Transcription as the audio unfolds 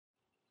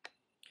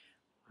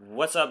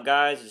What's up,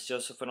 guys? It's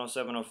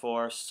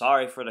Joseph0704.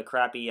 Sorry for the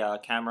crappy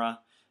camera.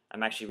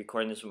 I'm actually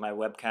recording this with my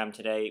webcam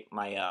today.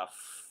 My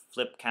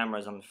flip camera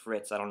is on the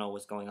fritz. I don't know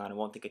what's going on. It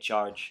won't take a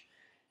charge.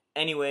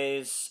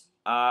 Anyways,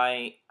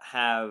 I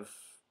have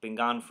been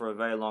gone for a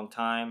very long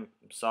time.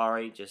 I'm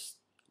sorry, just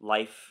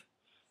life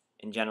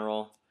in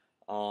general.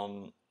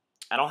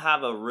 I don't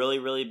have a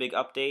really big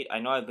update. I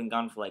know I've been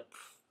gone for like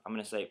I'm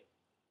gonna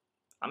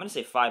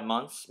say 5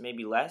 months,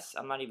 maybe less.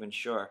 I'm not even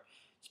sure.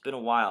 It's been a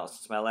while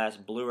since my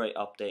last Blu-ray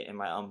update and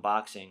my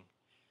unboxing.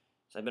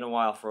 So I've been a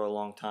while for a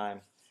long time.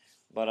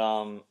 But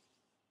I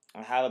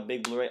have a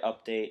big Blu-ray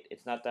update.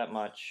 It's not that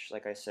much,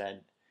 like I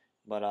said.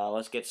 But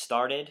let's get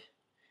started.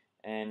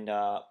 And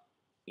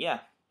yeah,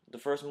 the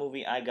first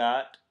movie I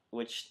got,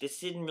 which this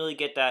didn't really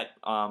get that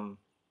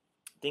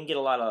didn't get a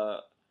lot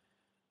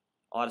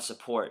of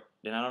support,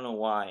 and I don't know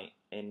why.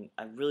 And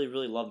I really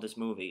love this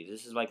movie.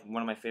 This is like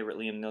one of my favorite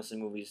Liam Neeson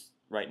movies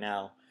right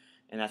now,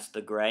 and that's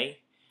The Gray.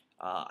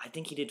 I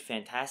think he did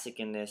fantastic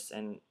in this,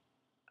 and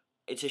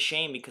it's a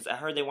shame because I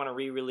heard they want to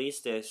re-release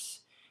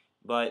this,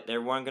 but they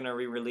weren't gonna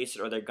re-release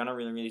it, or they're gonna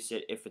re-release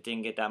it if it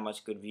didn't get that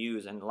much good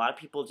views. And a lot of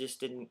people just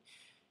didn't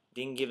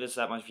give this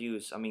that much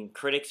views. I mean,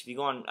 critics, if you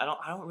go on, I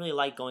don't really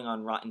like going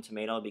on Rotten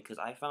Tomato because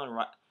I found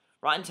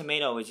Rotten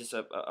Tomato is just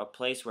a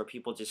place where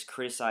people just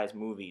criticize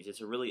movies.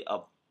 It's a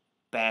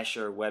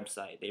basher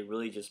website. They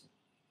really just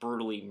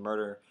brutally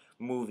murder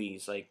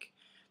movies, like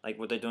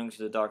what they're doing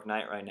to The Dark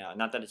Knight right now.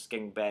 Not that it's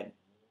getting bad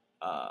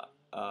uh,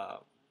 uh,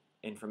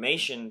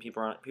 information.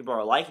 People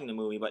are liking the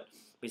movie, but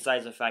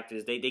besides the fact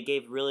is they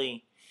gave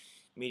really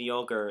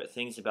mediocre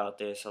things about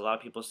this. A lot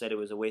of people said it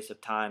was a waste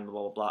of time.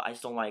 Blah blah blah. I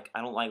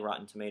don't like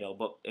Rotten Tomato,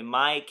 but in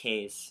my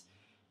case,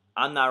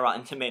 I'm not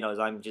Rotten Tomatoes.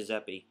 I'm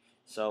Giuseppe.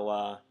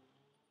 So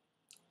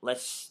let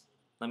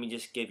me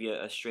just give you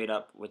a straight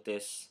up with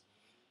this.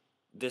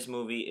 This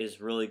movie is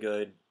really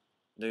good.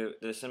 The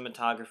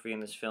cinematography in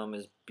this film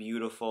is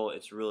beautiful.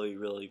 It's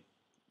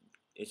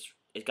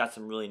it's got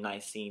some really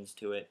nice scenes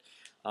to it.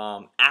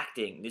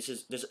 Acting. This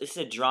is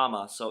a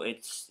drama, so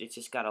it's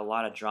just got a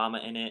lot of drama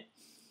in it,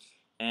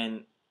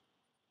 and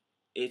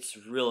it's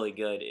really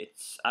good.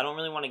 I don't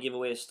really want to give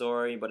away the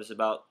story, but it's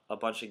about a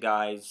bunch of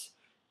guys.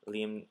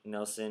 Liam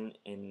Neeson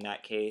in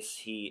that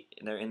case,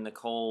 they're in the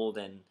cold,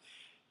 and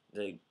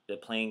the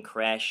plane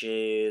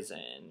crashes,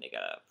 and they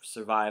gotta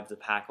survive the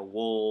pack of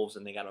wolves,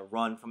 and they gotta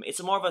run from it.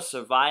 It's more of a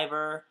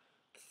survivor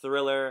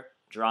thriller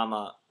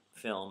drama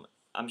film.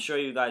 I'm sure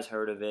you guys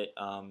heard of it.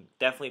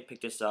 Definitely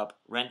pick this up.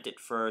 Rent it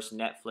first.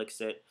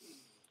 Netflix it.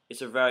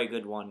 It's a very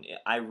good one.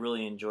 I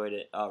really enjoyed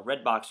it.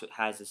 Redbox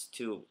has this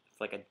too,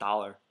 for like $1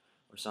 or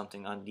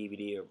something on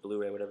DVD or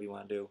Blu-ray, whatever you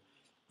want to do.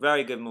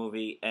 Very good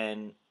movie,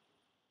 and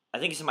I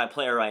think it's in my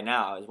player right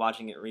now. I was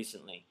watching it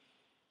recently.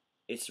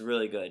 It's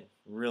really good,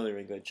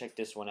 really good. Check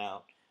this one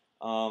out.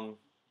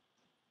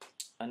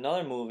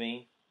 Another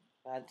movie.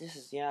 I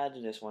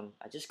do this one.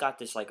 I just got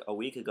this like a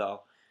week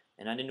ago,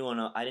 and I didn't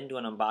do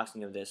an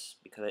unboxing of this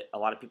because a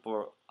lot of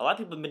people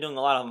have been doing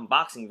a lot of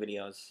unboxing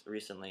videos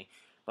recently.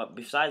 But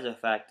besides the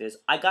fact is,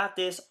 I got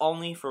this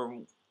only for,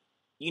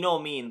 you know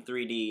me in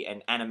 3D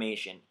and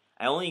animation.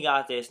 I only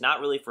got this not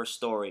really for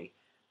story,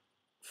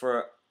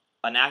 for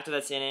an actor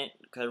that's in it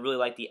because I really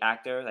like the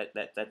actor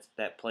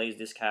that plays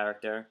this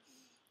character,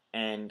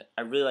 and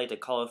I really like the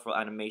colorful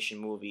animation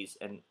movies,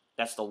 and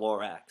that's the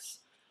Lorax.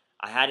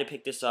 I had to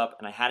pick this up,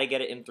 and I had to get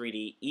it in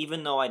 3D,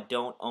 even though I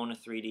don't own a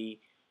 3D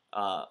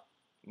uh,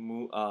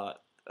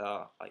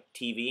 like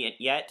TV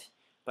yet.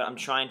 But I'm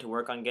trying to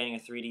work on getting a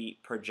 3D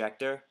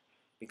projector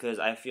because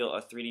I feel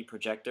a 3D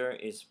projector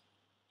is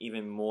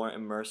even more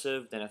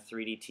immersive than a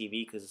 3D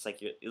TV because it's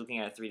like you're looking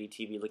at a 3D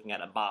TV looking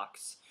at a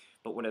box.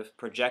 But with a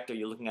projector,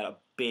 you're looking at a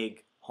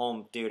big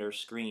home theater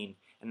screen.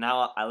 And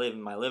now I live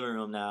in my living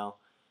room now,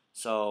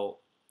 so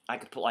I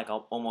could put like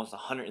almost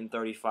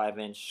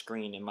 135-inch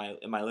screen in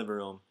my living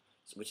room,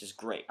 which is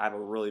great. I have a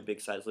really big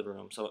size living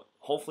room, so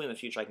hopefully in the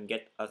future I can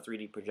get a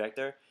 3D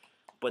projector.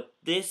 But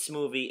this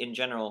movie in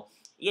general,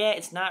 yeah,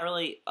 it's not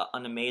really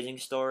an amazing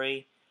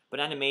story, but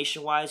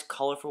animation-wise,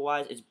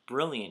 colorful-wise, it's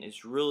brilliant.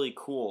 It's really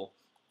cool.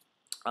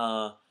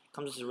 Comes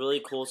with a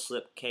really cool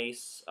slip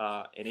case.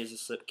 It is a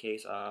slip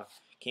case.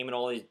 Came in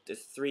all these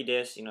 3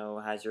 discs. You know,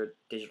 has your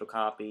digital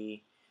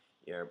copy,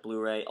 your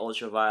Blu-ray,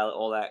 ultraviolet,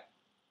 all that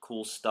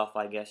cool stuff,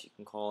 I guess you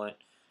can call it.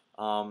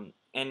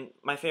 And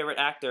my favorite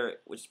actor,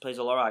 which plays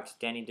a Lorax,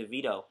 Danny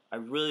DeVito. I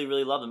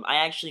really love him. I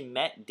actually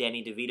met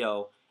Danny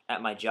DeVito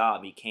at my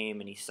job. He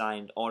came and he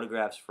signed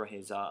autographs for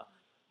his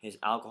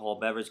alcohol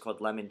beverage called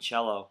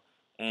Limoncello,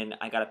 and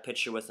I got a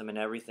picture with him and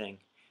everything.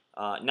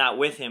 Not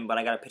with him, but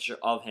I got a picture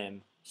of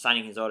him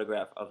signing his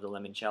autograph of the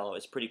Limoncello.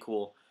 It's pretty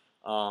cool.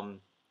 So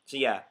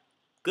yeah,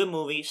 good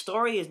movie.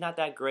 Story is not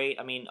that great.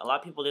 I mean, a lot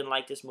of people didn't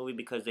like this movie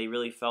because they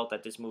really felt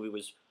that this movie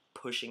was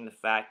pushing the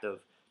fact of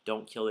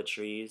don't kill the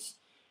trees.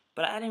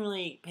 But I didn't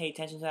really pay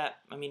attention to that.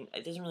 I mean,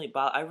 it doesn't really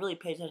bother. I really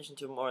pay attention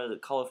to more of the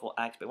colorful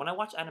aspect. When I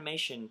watch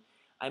animation,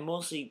 I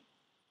mostly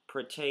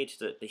pertain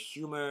to the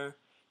humor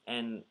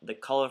and the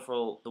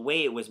colorful, the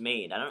way it was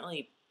made. I don't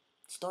really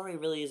story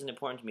really isn't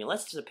important to me.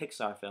 Unless it's a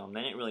Pixar film,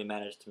 then it really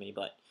matters to me.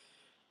 But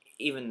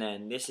even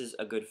then, this is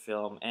a good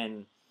film,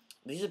 and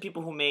these are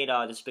people who made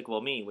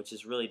Despicable Me, which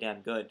is really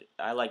damn good.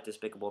 I like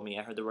Despicable Me.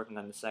 I heard they're working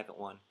on the second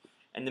one,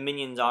 and the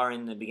Minions are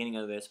in the beginning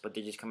of this, but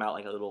they just come out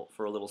like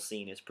for a little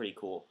scene. It's pretty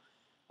cool.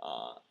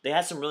 They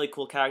had some really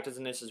cool characters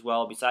in this as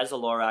well. Besides the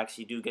Lorax,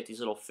 you do get these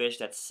little fish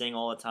that sing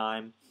all the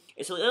time.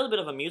 It's a little bit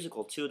of a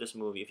musical too, this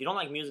movie. If you don't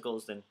like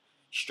musicals, then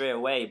stray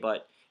away,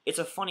 but it's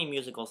a funny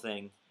musical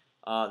thing.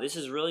 This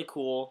is really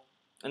cool.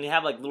 And they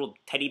have like little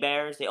teddy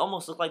bears. They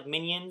almost look like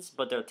Minions,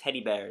 but they're teddy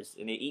bears,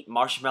 and they eat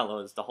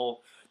marshmallows. The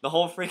whole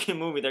freaking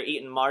movie, they're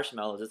eating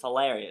marshmallows. It's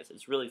hilarious.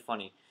 It's really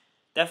funny.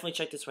 Definitely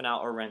check this one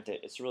out or rent it.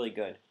 It's really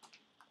good.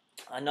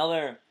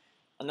 Another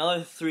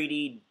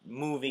 3D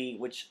movie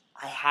which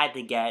I had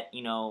to get.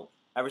 You know,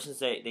 ever since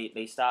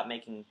they stopped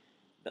making,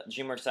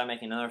 DreamWorks stopped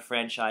making another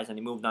franchise, and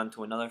they moved on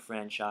to another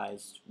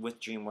franchise with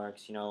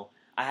DreamWorks. You know,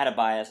 I had a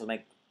bias.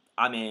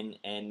 I'm in,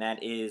 and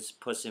that is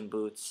Puss in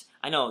Boots.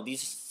 I know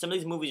some of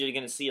these movies you're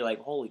gonna see like,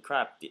 holy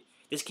crap,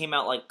 this came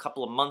out like a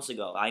couple of months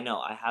ago. I know,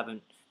 I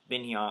haven't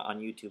been here on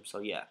YouTube, so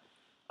yeah.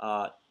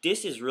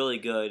 This is really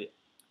good.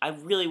 I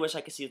really wish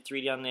I could see the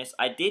 3D on this.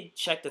 I did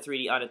check the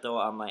 3D on it though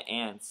on my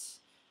aunt's.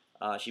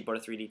 She bought a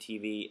 3D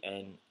TV,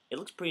 and it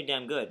looks pretty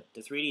damn good.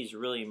 The 3D is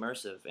really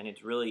immersive, and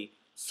it really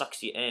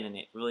sucks you in, and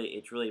it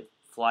really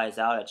flies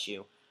out at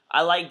you.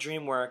 I like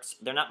DreamWorks.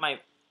 They're not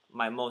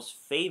my most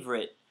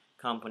favorite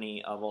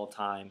company of all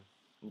time,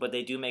 but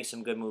they do make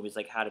some good movies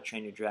like How to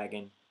Train Your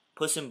Dragon.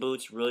 Puss in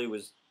Boots really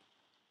was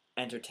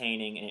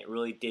entertaining, and it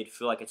really did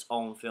feel like its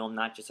own film,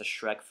 not just a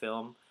Shrek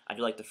film. I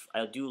do like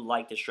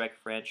the Shrek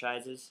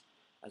franchises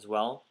as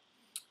well.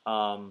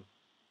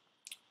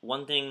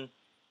 One thing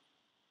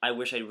I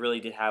wish I really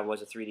did have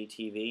was a 3D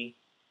TV,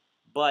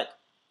 but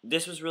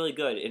this was really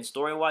good. And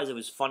story-wise, it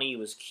was funny, it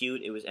was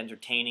cute, it was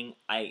entertaining.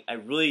 I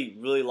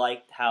really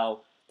liked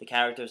how the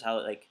characters,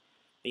 how like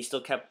they still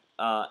kept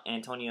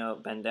Antonio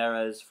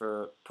Banderas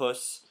for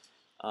Puss,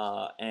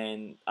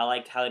 and I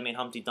liked how they made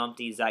Humpty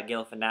Dumpty. Zach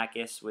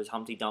Galifianakis was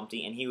Humpty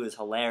Dumpty, and he was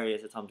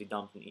hilarious as Humpty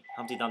Dumpty.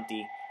 Humpty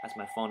Dumpty, that's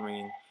my phone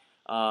ringing.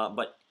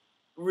 But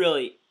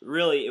really,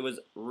 it was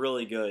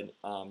really good.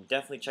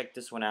 Definitely check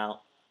this one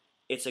out.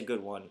 It's a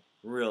good one.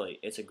 Really,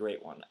 it's a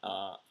great one.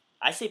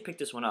 I say pick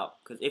this one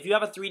up, because if you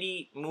have a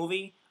 3D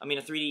movie, a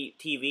 3D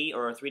TV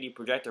or a 3D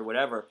projector,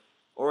 whatever,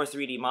 or a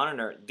 3D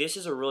monitor, this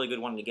is a really good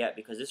one to get,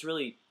 because this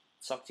really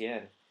sucks you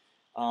in.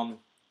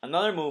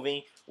 Another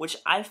movie which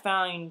I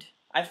found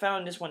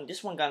this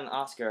one got an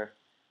Oscar,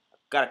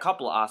 got a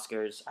couple of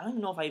Oscars. I don't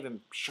even know if I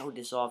even showed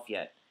this off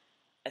yet.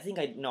 I didn't.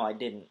 I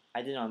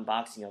did an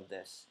unboxing of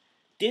this.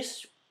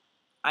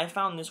 I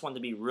found this one to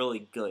be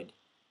really good,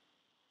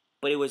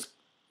 but it was,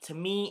 to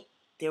me,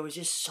 there was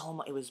just so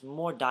much. It was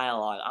more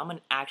dialogue. I'm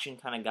an action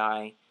kind of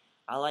guy.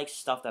 I like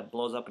stuff that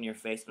blows up in your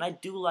face, and I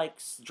do like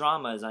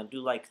dramas. I do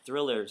like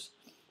thrillers,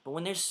 but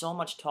when there's so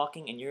much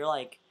talking and you're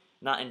like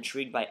not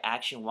intrigued by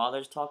action while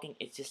there's talking,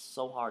 it's just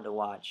so hard to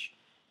watch.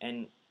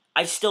 And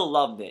I still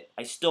loved it.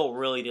 I still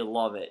really did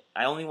love it.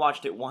 I only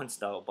watched it once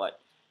though, but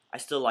I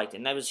still liked it.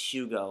 And that was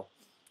Hugo.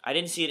 I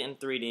didn't see it in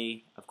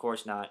 3D, of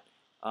course not,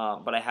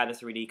 but I had a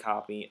 3D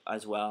copy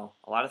as well.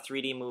 A lot of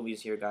 3D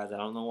movies here, guys. I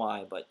don't know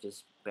why, but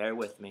just bear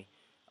with me.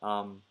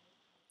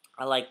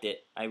 I liked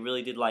it. I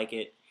really did like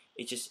it.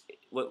 It just,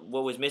 what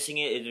was missing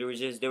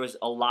there was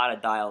a lot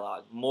of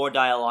dialogue, more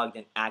dialogue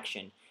than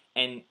action,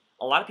 and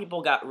a lot of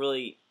people got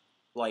really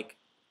like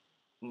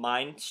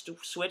mind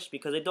switched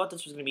because they thought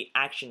this was going to be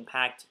action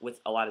packed with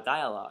a lot of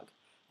dialogue,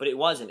 but it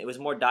wasn't. It was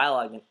more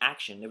dialogue than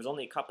action. There was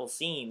only a couple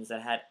scenes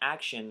that had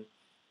action,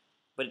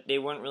 but they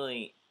weren't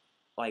really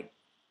like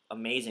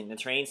amazing. The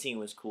train scene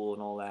was cool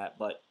and all that,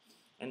 but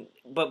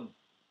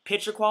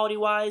picture quality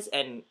wise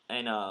and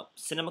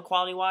cinema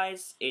quality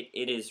wise, it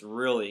is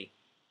really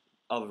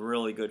a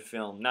really good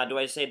film. Now, do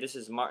I say this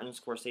is Martin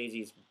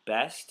Scorsese's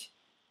best?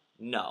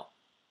 No,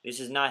 this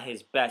is not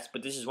his best,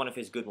 but this is one of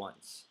his good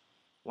ones.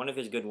 One of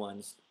his good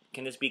ones.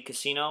 Can this be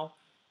Casino?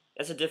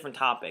 That's a different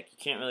topic. You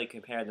can't really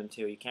compare them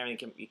two. You can't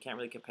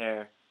really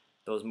compare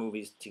those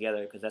movies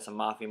together because that's a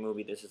mafia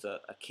movie. This is a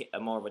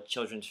more of a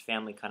children's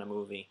family kind of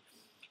movie.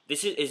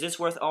 Is this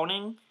worth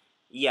owning?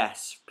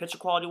 Yes. Picture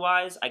quality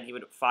wise, I give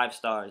it 5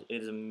 stars.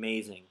 It is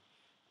amazing.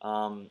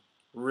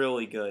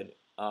 Really good.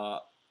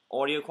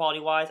 Audio quality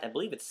wise, I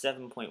believe it's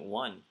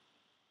 7.1.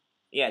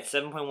 Yeah, it's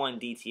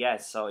 7.1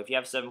 DTS. So if you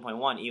have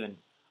 7.1, even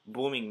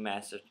booming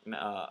master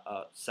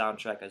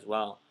soundtrack as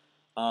well.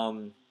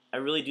 I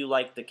really do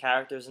like the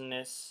characters in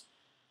this.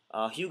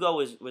 Hugo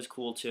was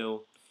cool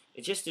too.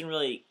 It just didn't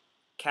really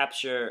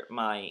capture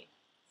my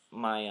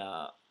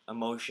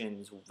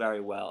emotions very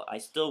well. I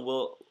still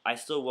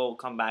will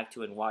come back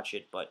to it and watch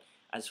it, but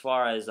as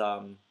far as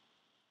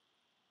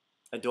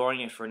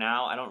adoring it for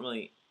now, I don't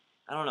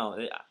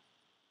know.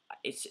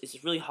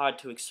 It's really hard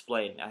to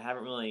explain. I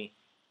haven't really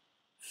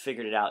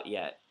figured it out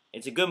yet.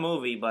 It's a good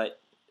movie,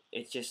 but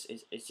it's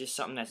just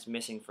something that's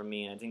missing for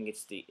me. And I think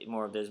it's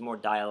there's more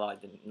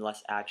dialogue than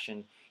less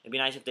action. It'd be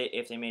nice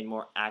if they made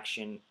more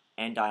action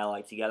and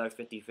dialogue together,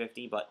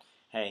 50-50. But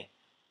hey,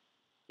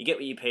 you get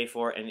what you pay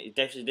for, and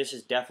this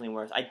is definitely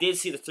worth. I did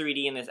see the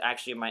 3D in this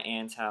actually at my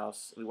aunt's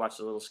house. We watched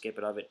a little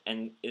snippet of it,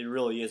 and it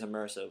really is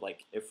immersive.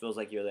 Like, it feels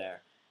like you're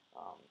there.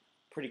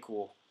 Pretty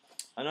cool.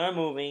 Another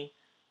movie,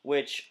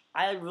 which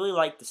I really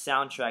like the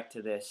soundtrack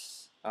to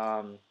this.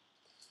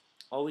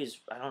 Always,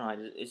 I don't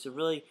know. It's a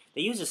really,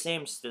 they use the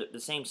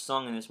same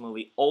song in this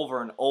movie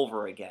over and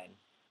over again,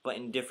 but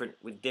in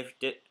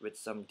with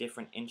some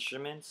different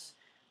instruments.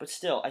 But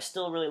still, I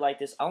still really like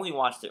this. I only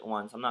watched it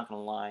once. I'm not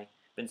gonna lie.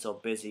 Been so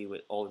busy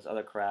with all this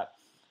other crap.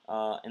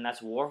 And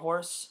that's War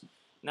Horse.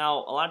 Now,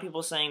 a lot of people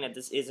are saying that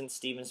this isn't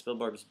Steven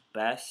Spielberg's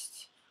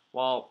best.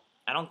 Well,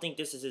 I don't think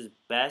this is his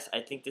best.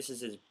 I think this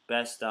is his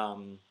best.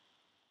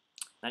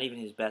 Not even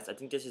his best. I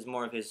think this is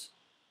more of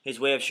his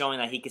way of showing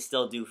that he could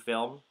still do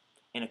film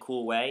in a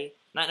cool way.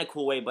 Not in a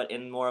cool way, but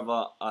in more of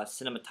a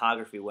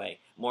cinematography way.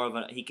 More of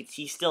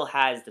he still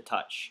has the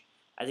touch.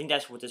 I think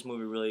that's what this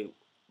movie really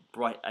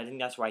brought. I think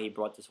that's why he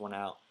brought this one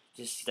out.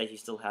 Just that he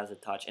still has the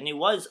touch. And it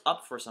was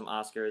up for some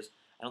Oscars.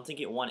 I don't think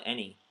it won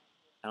any.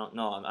 I don't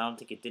know. I don't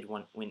think it did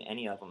win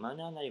any of them. I'm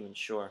not even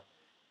sure.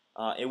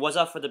 It was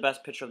up for the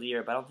Best Picture of the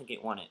Year, but I don't think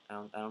it won it. I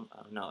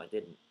don't know. It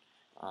didn't.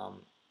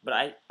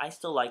 But I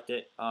still liked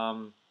it.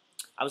 I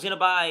was gonna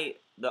buy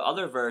the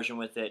other version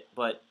with it,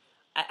 but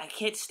I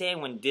can't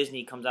stand when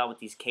Disney comes out with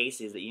these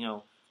cases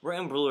that, we're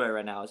in Blu-ray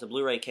right now. It's a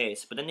Blu-ray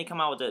case, but then they come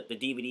out with the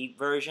DVD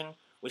version,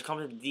 which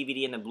comes with the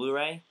DVD and the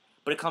Blu-ray,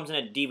 but it comes in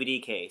a DVD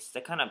case.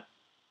 That kind of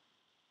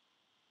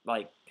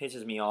like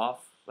pisses me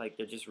off. Like,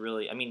 they're just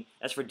really, I mean,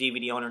 that's for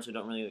DVD owners who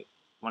don't really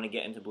want to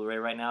get into Blu-ray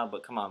right now,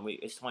 but come on,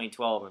 it's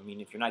 2012. I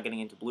mean, if you're not getting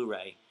into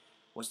Blu-ray,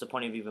 what's the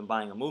point of even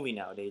buying a movie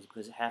nowadays?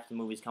 Because half the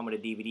movies come with a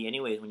DVD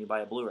anyways when you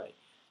buy a Blu-ray.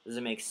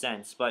 Doesn't make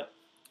sense. But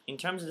in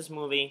terms of this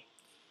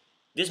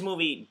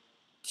movie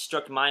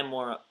struck my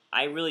more,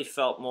 I really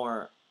felt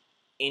more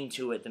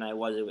into it than I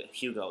was with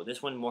Hugo.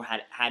 This one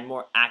had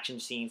more action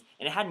scenes,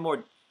 and it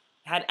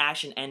had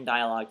action and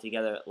dialogue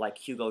together like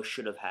Hugo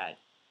should have had.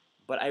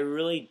 But I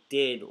really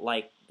did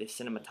like the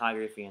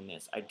cinematography in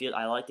this.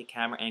 I like the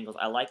camera angles.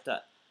 I like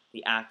the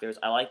actors.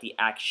 I like the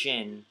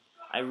action.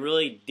 I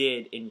really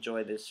did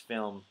enjoy this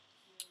film.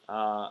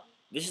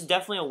 This is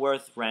definitely a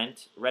worth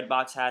rent.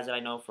 Redbox has it,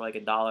 I know, for like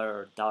 $1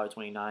 or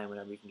 $1.29,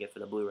 whatever you can get for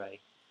the Blu-ray.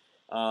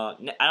 I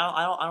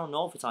don't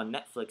know if it's on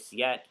Netflix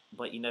yet,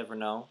 but you never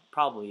know.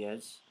 Probably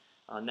is.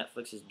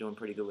 Netflix is doing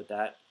pretty good with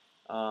that.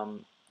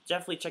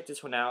 Definitely check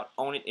this one out.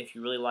 Own it if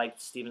you really like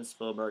Steven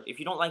Spielberg. If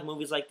you don't like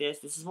movies like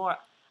this is more.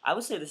 I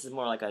would say this is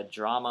more like a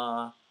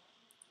drama,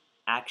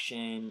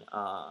 action,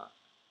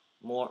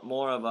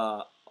 more of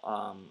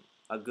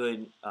a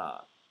good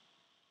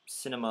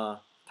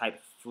cinema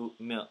type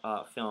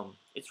film.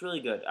 It's really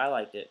good. I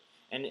liked it,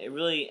 and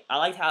I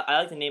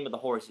like the name of the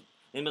horse.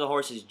 The name of the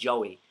horse is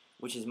Joey,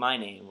 which is my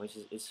name, which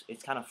is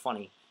it's kind of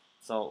funny.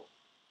 So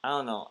I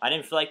don't know. I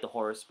didn't feel like the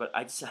horse, but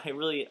I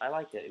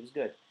liked it. It was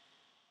good.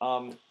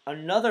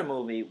 Another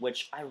movie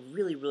which I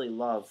really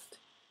loved.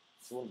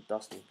 It's a little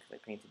dusty because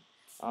I painted.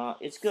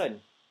 It's good,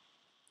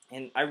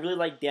 and I really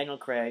like Daniel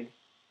Craig,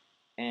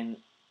 and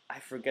I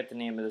forget the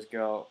name of this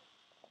girl.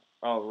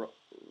 Oh,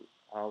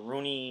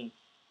 Rooney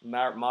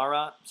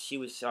Mara. She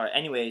was sorry.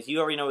 Anyways, you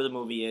already know what the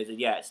movie is.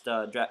 Yeah, it's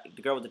the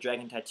girl with the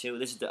dragon tattoo.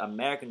 This is the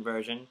American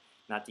version,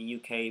 not the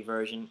UK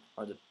version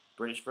or the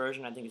British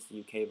version. I think it's the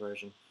UK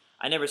version.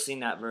 I never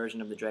seen that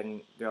version of the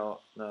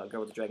girl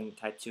with the dragon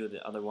tattoo.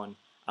 The other one.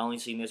 I only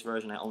seen this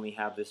version. I only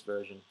have this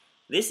version.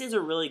 This is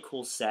a really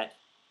cool set.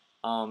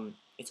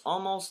 It's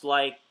almost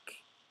like,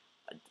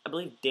 I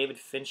believe David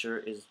Fincher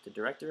is the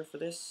director for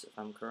this, if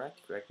I'm correct.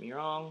 Correct me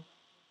wrong.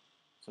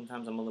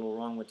 Sometimes I'm a little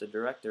wrong with the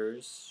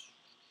directors.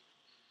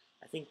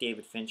 I think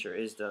David Fincher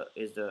is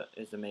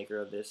the maker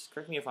of this.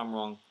 Correct me if I'm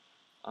wrong.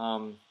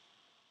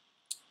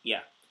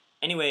 Yeah.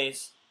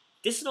 Anyways,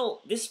 this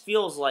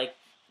feels like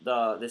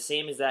the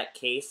same exact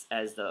case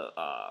as the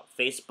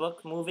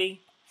Facebook movie.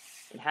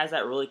 It has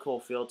that really cool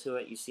feel to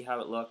it. You see how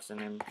it looks,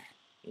 and then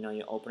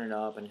you open it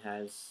up and it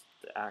has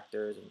the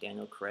actors and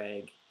Daniel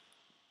Craig.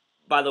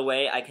 By the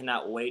way, I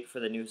cannot wait for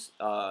the new 007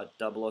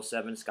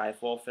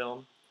 Skyfall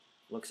film.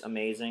 Looks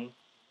amazing.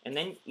 And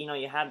then,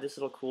 you have this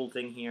little cool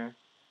thing here.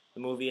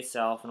 The movie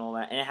itself and all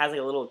that. And it has like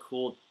a little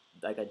cool,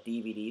 like a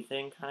DVD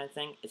thing kind of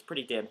thing. It's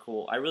pretty damn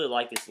cool. I really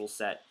like this little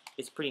set.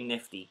 It's pretty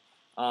nifty.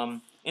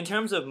 In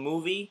terms of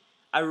movie,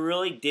 I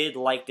really did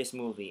like this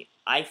movie.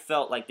 I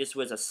felt like this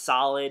was a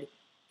solid,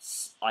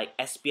 like,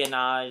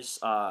 espionage,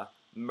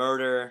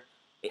 murder.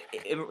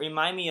 It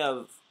reminded me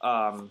of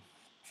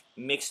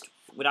mixed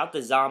without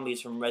the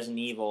zombies from Resident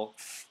Evil.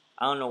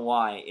 I don't know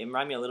why. It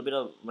reminded me a little bit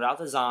of without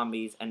the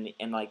zombies and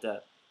like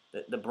the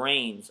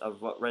brains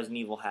of what Resident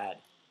Evil had,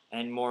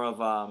 and more of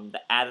the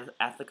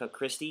Agatha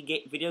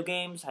Christie video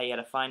games. How you had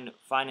to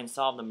find and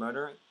solve the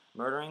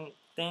murdering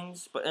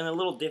things, but in a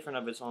little different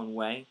of its own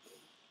way.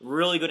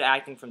 Really good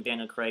acting from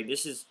Daniel Craig.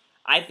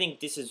 I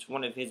think this is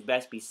one of his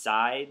best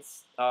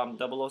besides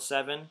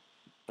 007.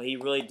 But he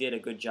really did a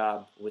good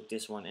job with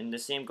this one. And the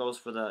same goes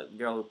for the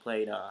girl who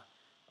played,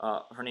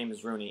 her name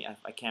is Rooney.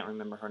 I can't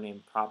remember her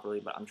name properly,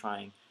 but I'm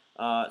trying.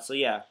 So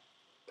yeah,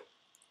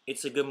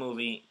 It's a good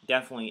movie,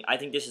 definitely. I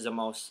think this is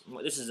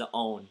the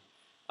own.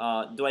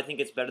 Do I think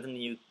it's better than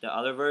the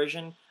other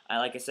version?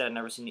 Like I said, I've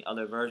never seen the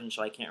other version,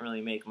 so I can't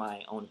really make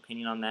my own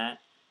opinion on that.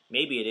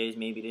 Maybe it is,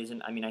 maybe it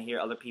isn't. I mean, I hear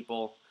other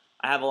people.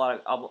 I have a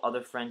lot of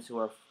other friends who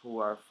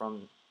are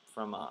from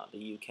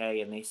the UK,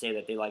 and they say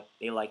that they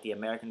like the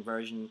American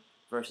version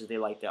versus they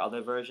like the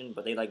other version,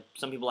 but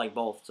some people like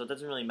both, so it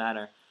doesn't really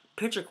matter.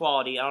 Picture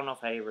quality, I don't know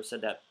if I ever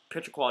said that.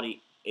 Picture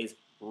quality is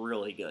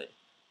really good,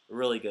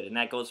 and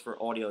that goes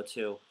for audio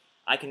too.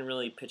 I can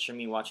really picture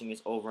me watching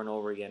this over and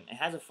over again. It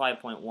has a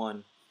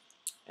 5.1,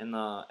 and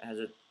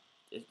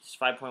it's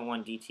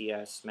 5.1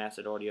 DTS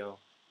mastered audio.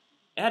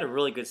 It had a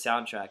really good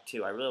soundtrack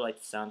too. I really liked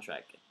the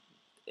soundtrack.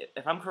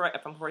 If I'm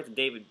correct,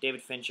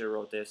 David Fincher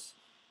wrote this.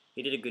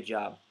 He did a good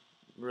job,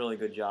 really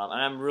good job, and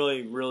I'm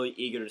really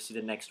eager to see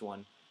the next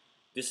one.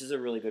 This is a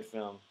really good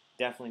film.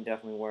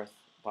 Definitely worth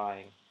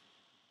buying.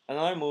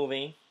 Another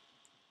movie,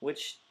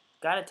 which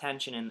got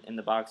attention in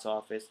the box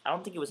office. I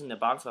don't think it was in the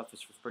box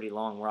office for pretty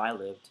long where I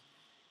lived,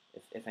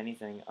 if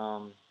anything.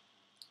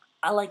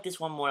 I like this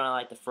one more than I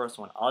like the first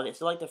one. I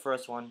still like the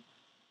first one,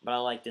 but I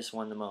like this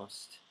one the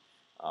most.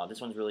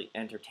 This one's really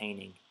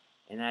entertaining,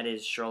 and that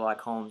is Sherlock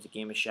Holmes: A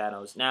Game of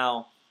Shadows.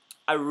 Now,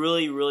 I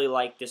really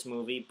like this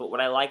movie, but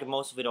what I like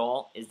most of it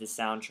all is the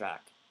soundtrack.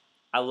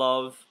 I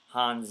love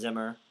Hans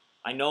Zimmer.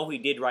 I know he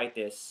did write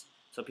this,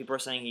 so people are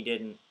saying he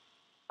didn't.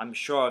 I'm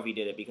sure he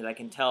did it because I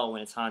can tell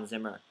when it's Hans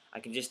Zimmer. I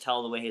can just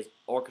tell the way his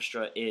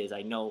orchestra is.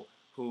 I know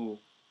who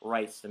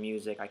writes the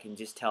music. I can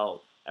just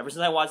tell. Ever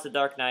since I watched The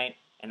Dark Knight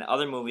and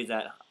other movies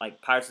that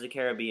like Pirates of the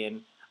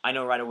Caribbean, I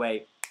know right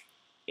away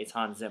it's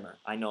Hans Zimmer.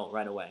 I know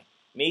right away.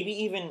 Maybe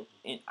even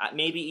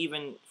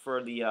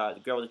for the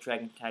Girl with the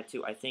Dragon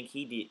Tattoo, I think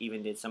he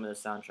even did some of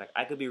the soundtrack.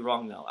 I could be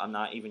wrong though. I'm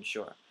not even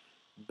sure.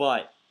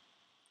 But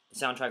the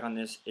soundtrack on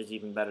this is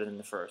even better than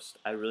the first.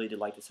 I really did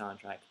like the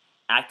soundtrack.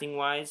 Acting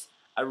wise,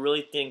 I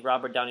really think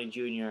Robert Downey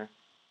Jr.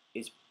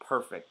 is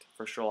perfect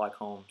for Sherlock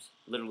Holmes.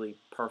 Literally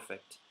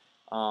perfect.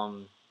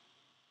 And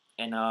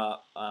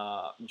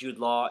Jude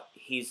Law,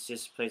 he's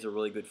just plays a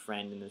really good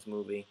friend in this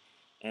movie,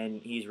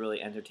 and he's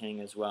really entertaining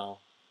as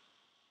well.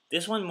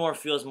 This one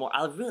feels more.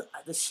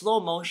 The slow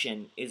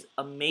motion is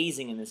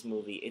amazing in this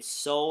movie. It's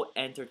so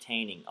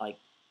entertaining. Like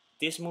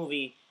this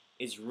movie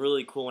is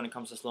really cool when it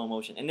comes to slow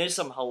motion, and there's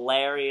some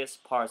hilarious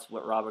parts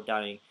what Robert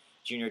Downey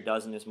Jr.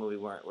 does in this movie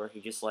where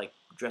he just like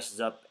dresses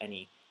up and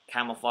he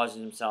camouflages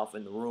himself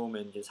in the room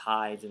and just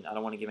hides. And I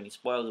don't want to give any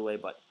spoilers away,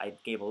 but I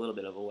gave a little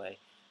bit of away.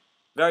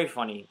 Very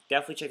funny.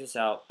 Definitely check this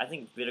out. I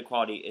think video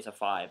quality is a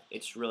 5.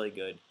 It's really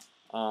good.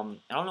 I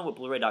don't know what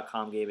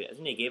Bluray.com gave it. I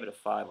think they gave it a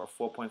 5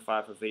 or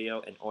 4.5 for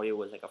video, and audio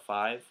was like a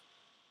 5.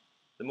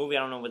 The movie, I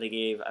don't know what they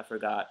gave. I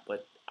forgot,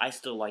 but I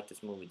still like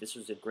this movie. This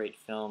was a great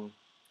film.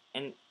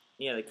 And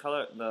yeah, the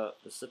color, the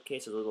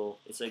slipcase is a little,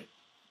 it's like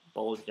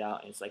bulged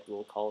out, and it's like a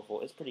little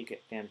colorful. It's pretty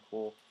damn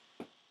cool.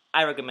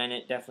 I recommend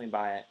it. Definitely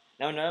buy it.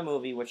 Now another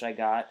movie which I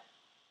got,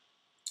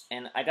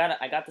 and I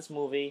got this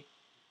movie,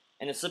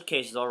 and the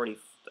slipcase is already.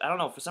 I don't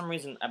know, for some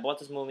reason I bought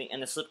this movie and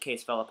the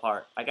slipcase fell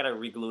apart. I gotta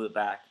re-glue it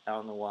back. I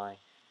don't know why,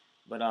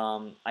 but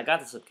I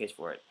got the slipcase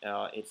for it.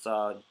 It's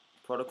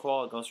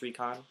Protocol Ghost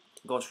Recon.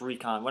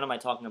 What am I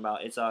talking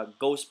about? It's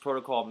Ghost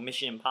Protocol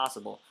Mission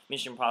Impossible.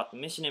 Mission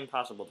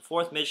Impossible. The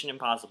 4th Mission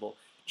Impossible.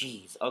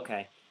 Jeez.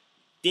 Okay.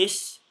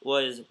 This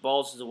was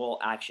balls to the wall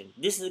action.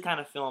 This is the kind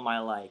of film I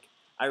like.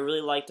 I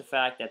really like the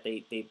fact that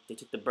they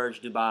took the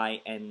Burj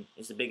Dubai, and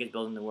it's the biggest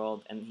building in the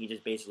world, and he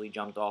just basically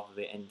jumped off of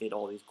it and did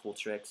all these cool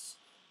tricks.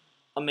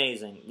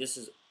 Amazing. This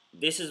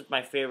is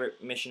my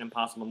favorite Mission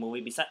Impossible movie.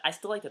 Besides, I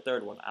still like the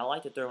third one. I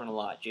like the third one a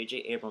lot. J.J.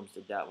 Abrams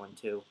did that one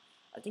too.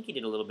 I think he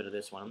did a little bit of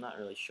this one. I'm not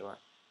really sure.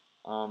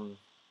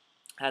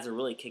 Has a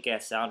really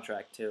kick-ass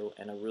soundtrack too,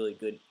 and a really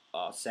good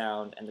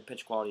sound, and the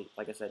pitch quality,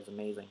 like I said, is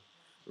amazing.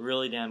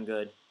 Really damn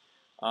good.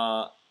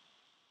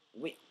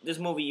 This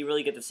movie, you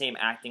really get the same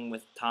acting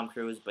with Tom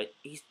Cruise, but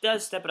he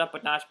does step it up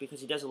a notch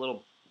because he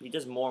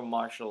does more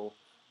martial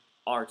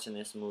arts in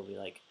this movie.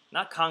 Like,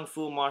 not kung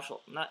fu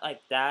martial, not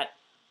like that,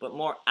 but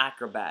more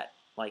acrobat.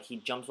 Like, he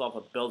jumps off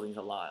of buildings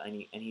a lot,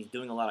 and he's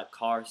doing a lot of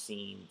car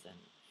scenes, and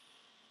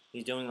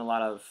he's doing a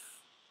lot of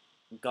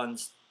gun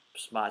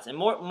spots, and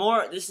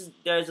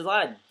there's a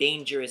lot of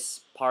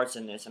dangerous parts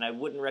in this, and I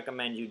wouldn't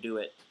recommend you do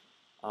it.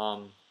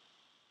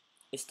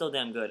 It's still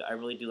damn good. I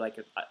really do like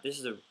it. This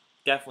is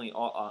definitely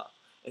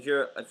if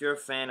you're a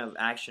fan of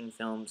action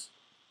films,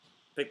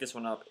 pick this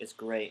one up. It's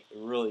great,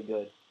 really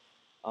good.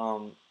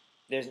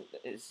 There's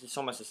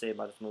so much to say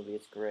about this movie.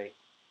 It's great.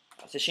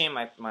 It's a shame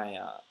my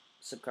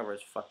slipcover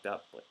is fucked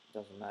up, but it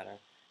doesn't matter.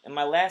 And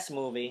my last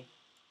movie,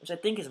 which I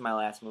think is my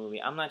last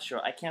movie, I'm not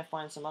sure. I can't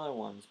find some other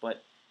ones,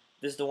 but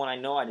this is the one I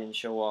know I didn't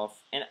show off.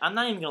 And I'm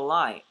not even gonna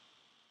lie,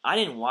 I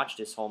didn't watch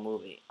this whole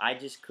movie. I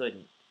just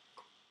couldn't.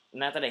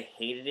 Not that I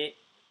hated it.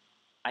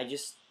 I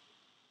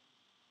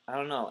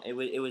don't know.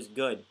 It was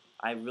good.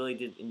 I really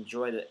did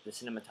enjoy the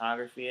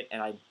cinematography,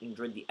 and I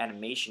enjoyed the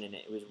animation in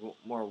it. It was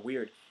more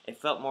weird. It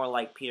felt more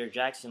like Peter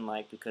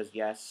Jackson-like because,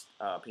 yes,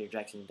 Peter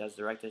Jackson does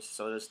direct this,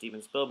 so does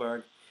Steven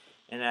Spielberg,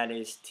 and that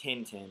is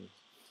Tintin.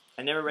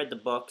 I never read the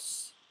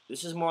books.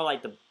 This is more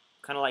like the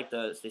kind of like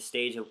the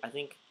stage of, I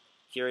think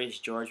Curious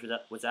George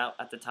was out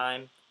at the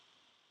time,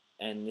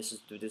 and this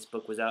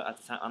book was out at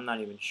the time. I'm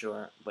not even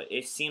sure, but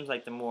it seems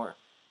like more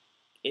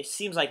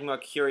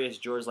Curious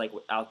George, like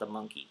without the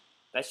monkey.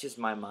 That's just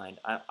my mind.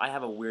 I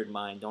have a weird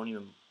mind. Don't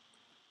even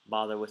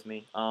bother with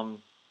me.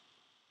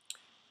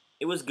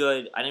 It was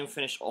good. I didn't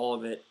finish all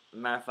of it.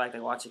 Matter of fact, I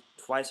watched it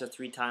twice or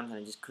 3 times,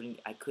 and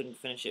I couldn't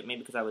finish it. Maybe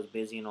because I was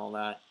busy and all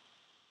that.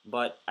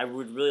 But I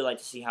would really like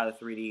to see how the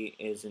 3D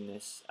is in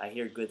this. I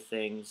hear good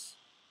things,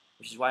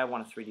 which is why I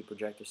want a 3D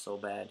projector so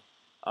bad.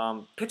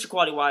 Picture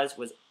quality wise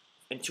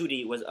in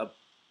 2D was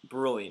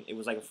brilliant. It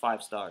was like a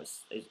 5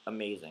 stars. It's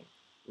amazing,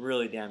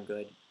 really damn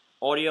good.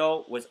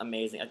 Audio was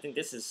amazing. I think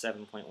this is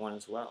 7.1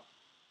 as well.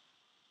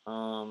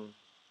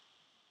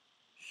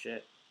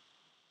 Shit.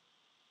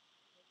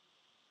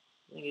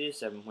 I think it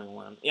is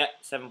 7.1. Yeah,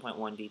 7.1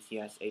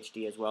 DTS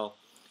HD as well.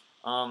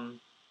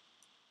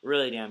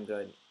 Really damn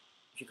good.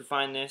 If you can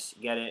find this,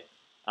 get it.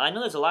 I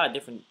know there's a lot of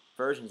different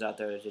versions out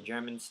there. There's a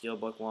German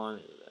Steelbook one,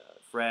 there's a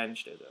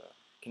French, there's a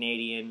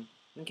Canadian.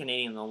 I think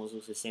Canadian almost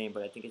looks the same,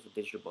 but I think it's a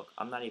digital book.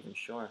 I'm not even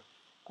sure.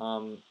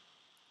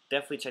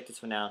 Definitely check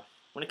this one out.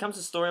 When it comes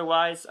to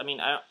story-wise, I mean,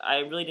 I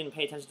really didn't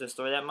pay attention to the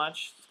story that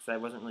much because I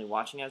wasn't really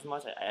watching as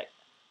much. It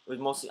was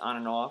mostly on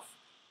and off.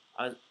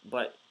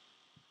 But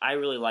I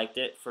really liked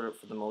it for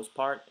the most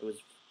part.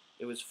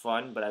 It was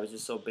fun, but I was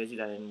just so busy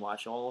that I didn't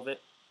watch all of it.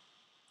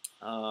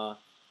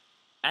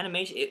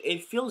 Animation,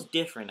 it feels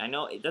different. I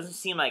know it doesn't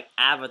seem like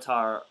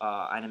Avatar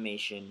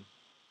animation,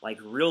 like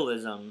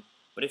realism,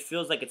 but it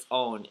feels like its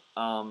own.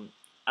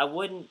 I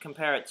wouldn't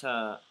compare it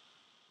to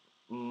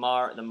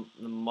the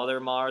Mother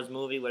Mars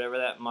movie, whatever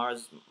that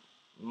Mars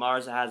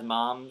has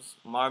moms.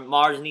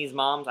 Mars needs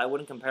moms. I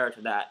wouldn't compare it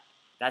to that.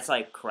 That's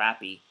like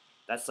crappy.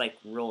 That's like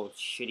real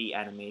shitty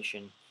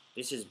animation.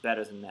 This is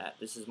better than that.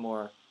 This is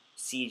more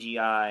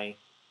CGI,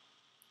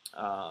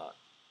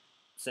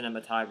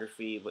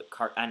 cinematography with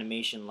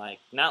animation, like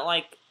not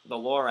like the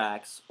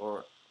Lorax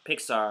or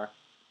Pixar,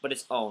 but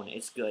its own.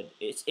 It's good.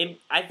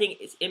 I think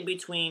it's in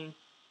between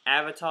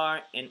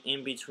Avatar and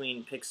in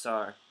between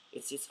Pixar.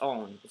 It's its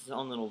own. It's its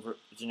own little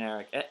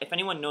generic. If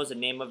anyone knows the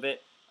name of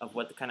it, of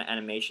what the kind of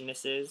animation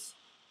this is,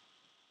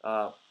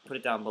 put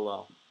it down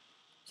below.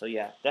 So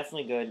yeah,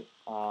 definitely good.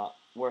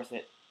 Worth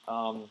it.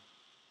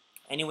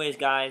 Anyways,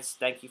 guys,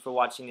 thank you for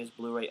watching this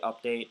Blu-ray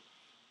update.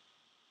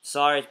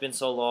 Sorry it's been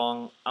so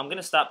long. I'm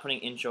gonna stop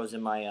putting intros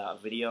in my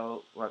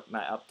video or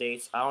my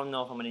updates. I don't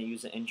know if I'm gonna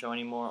use an intro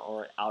anymore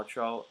or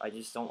outro. I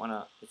just don't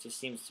wanna. It just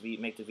seems to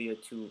make the video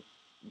too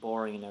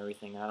boring and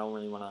everything. I don't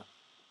really wanna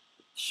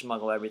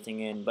smuggle everything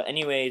in. But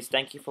anyways,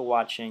 thank you for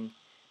watching,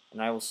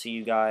 and I will see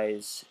you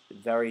guys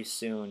very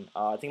soon.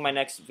 I think my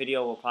next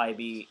video will probably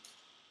be,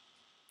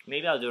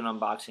 maybe I'll do an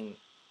unboxing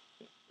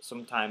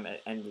sometime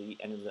at end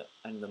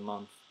of the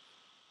month,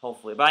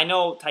 hopefully. But I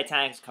know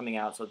Titanic's coming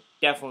out, so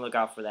definitely look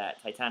out for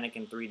that. Titanic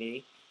in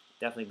 3D,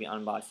 definitely be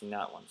unboxing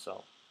that one.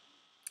 So,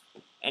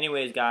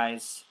 anyways,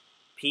 guys,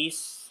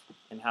 peace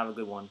and have a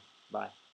good one. Bye.